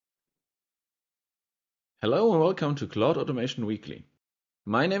Hello and welcome to Cloud Automation Weekly.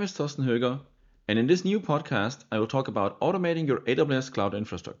 My name is Thorsten Höger, and in this new podcast, I will talk about automating your AWS cloud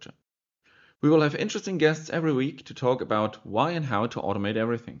infrastructure. We will have interesting guests every week to talk about why and how to automate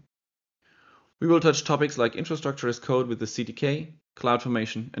everything. We will touch topics like infrastructure as code with the CDK,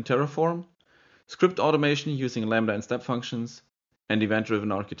 CloudFormation and Terraform, script automation using Lambda and step functions, and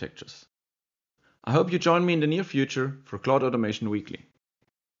event-driven architectures. I hope you join me in the near future for Cloud Automation Weekly.